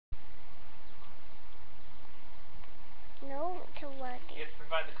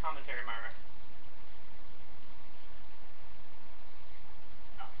provide the commentary, Myra.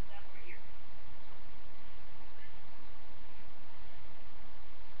 I'll put that over here.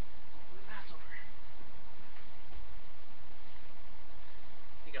 Put the mask over.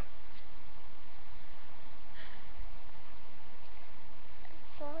 Here you go.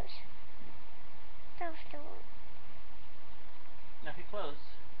 Close. That was the one. Now if you close,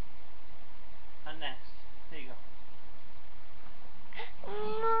 on next, there you go.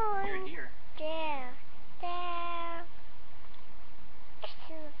 No. You're a deer. There. There.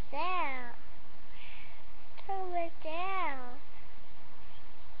 Still there. Over there.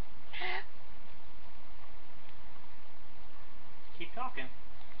 Keep talking.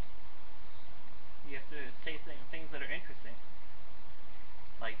 You have to say things that are interesting.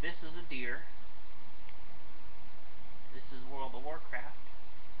 Like, this is a deer. This is World of Warcraft.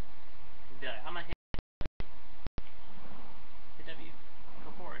 You'd be like, I'm gonna hit W. Go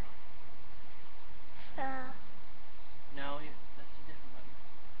forward. No, that's a different button.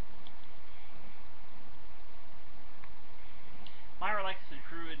 Myra likes the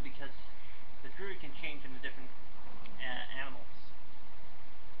druid because the druid can change into different animals.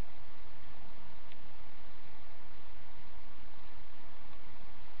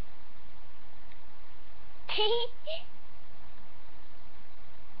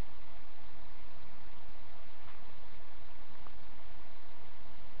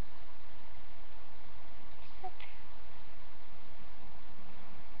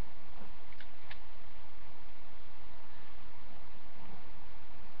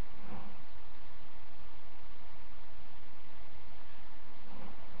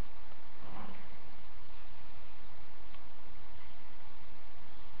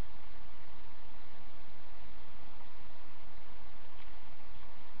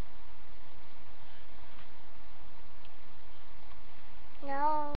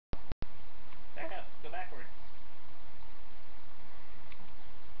 No. Back up. Go backwards.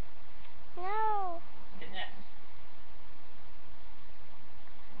 No. Hit X.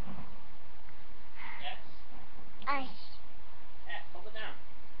 X. Ice. X. Hold it down.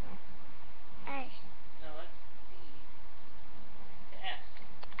 Ice. No, let's see. Hit X.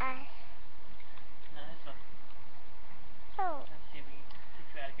 Ice. No, this one. Oh. Let's see if we can get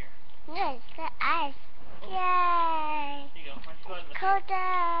you out of here. Yes, the ice. Oh. Yay. There you go. Why don't you go out of the Cold field?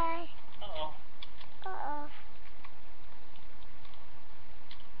 die. Uh-oh. Uh-oh.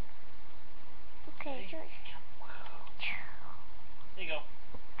 Okay, so There you go.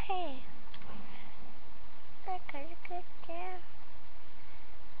 okay. Okay, good there.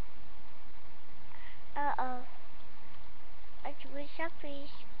 Uh-oh. I do a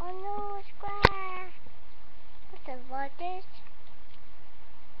surprise. Oh no, it's grass. What's the waters?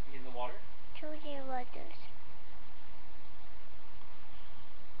 You in the water? To the waters.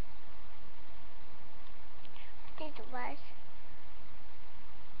 What it was?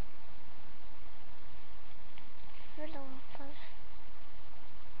 Little first.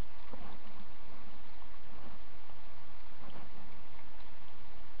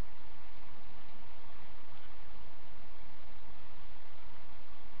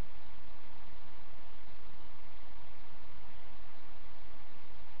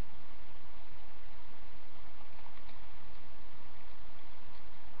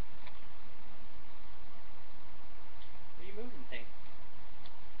 What are you moving things?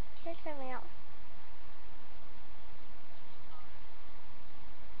 Here's the wheel.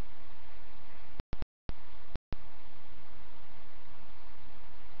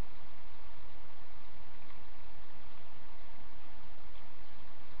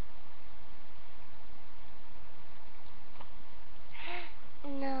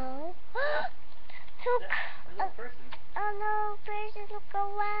 No. Look. There's a person. Oh no, person, look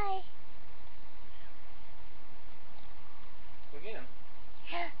away. Go get him.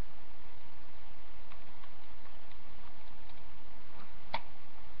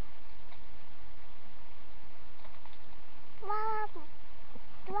 Mom.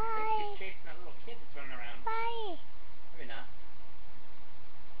 I Why? think she's chasing that little kid that's running around. Why? Maybe not.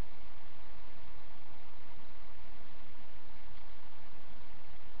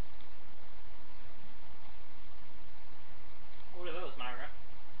 What are those, Myra?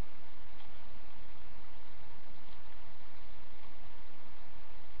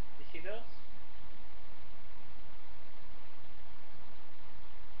 You see those?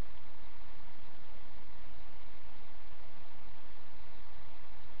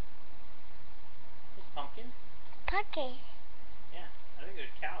 Those pumpkins? Puppy. Yeah, I think there's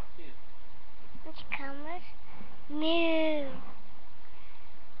cows too. Which cameras? No.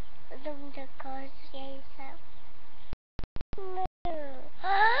 The cars say so. No.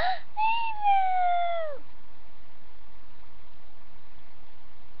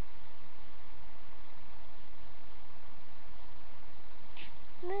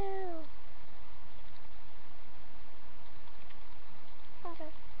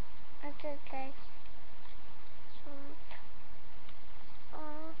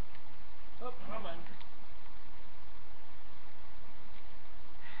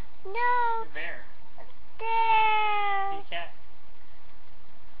 No. You're bear. There. Kitty cat.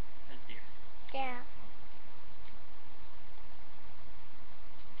 That's deer. There.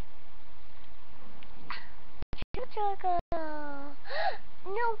 Turtle.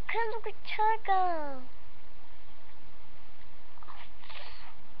 No, come look at turtle.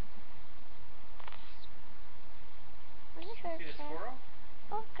 What is See the that? squirrel?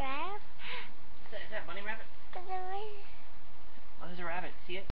 Okay. Is that a bunny rabbit? Oh, there's a rabbit.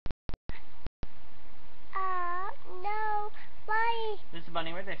 See it? No. Why? There's a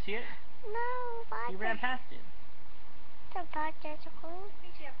bunny right there. See it? No. Why? You ran past it. The part that's cool. I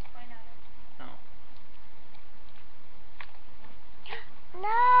think you have to point at it. Oh.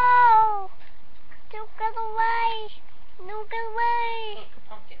 No. Don't get away. No, get away. Look, a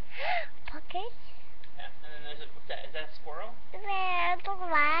pumpkin. Pocket? Yeah, and then there's a, what's that? Is that a squirrel? There, don't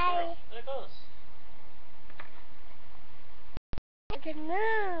Squirrel. lie. There it goes. It's a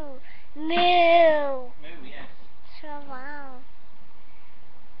moo. Moo. Moo, yes. So wow.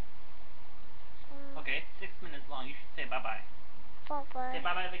 Okay, it's 6 minutes long. You should say bye-bye. Bye-bye. Say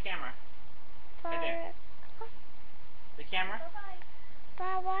bye-bye to the camera. Right there. The camera. Bye-bye.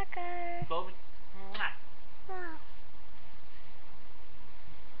 Bye-bye, girl. Both. Mwah. Wow.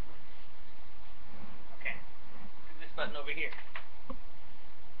 Okay. Click this button over here.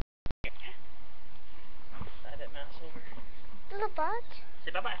 Slide that mouse over. Little bot.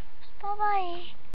 Say bye-bye. Bye-bye.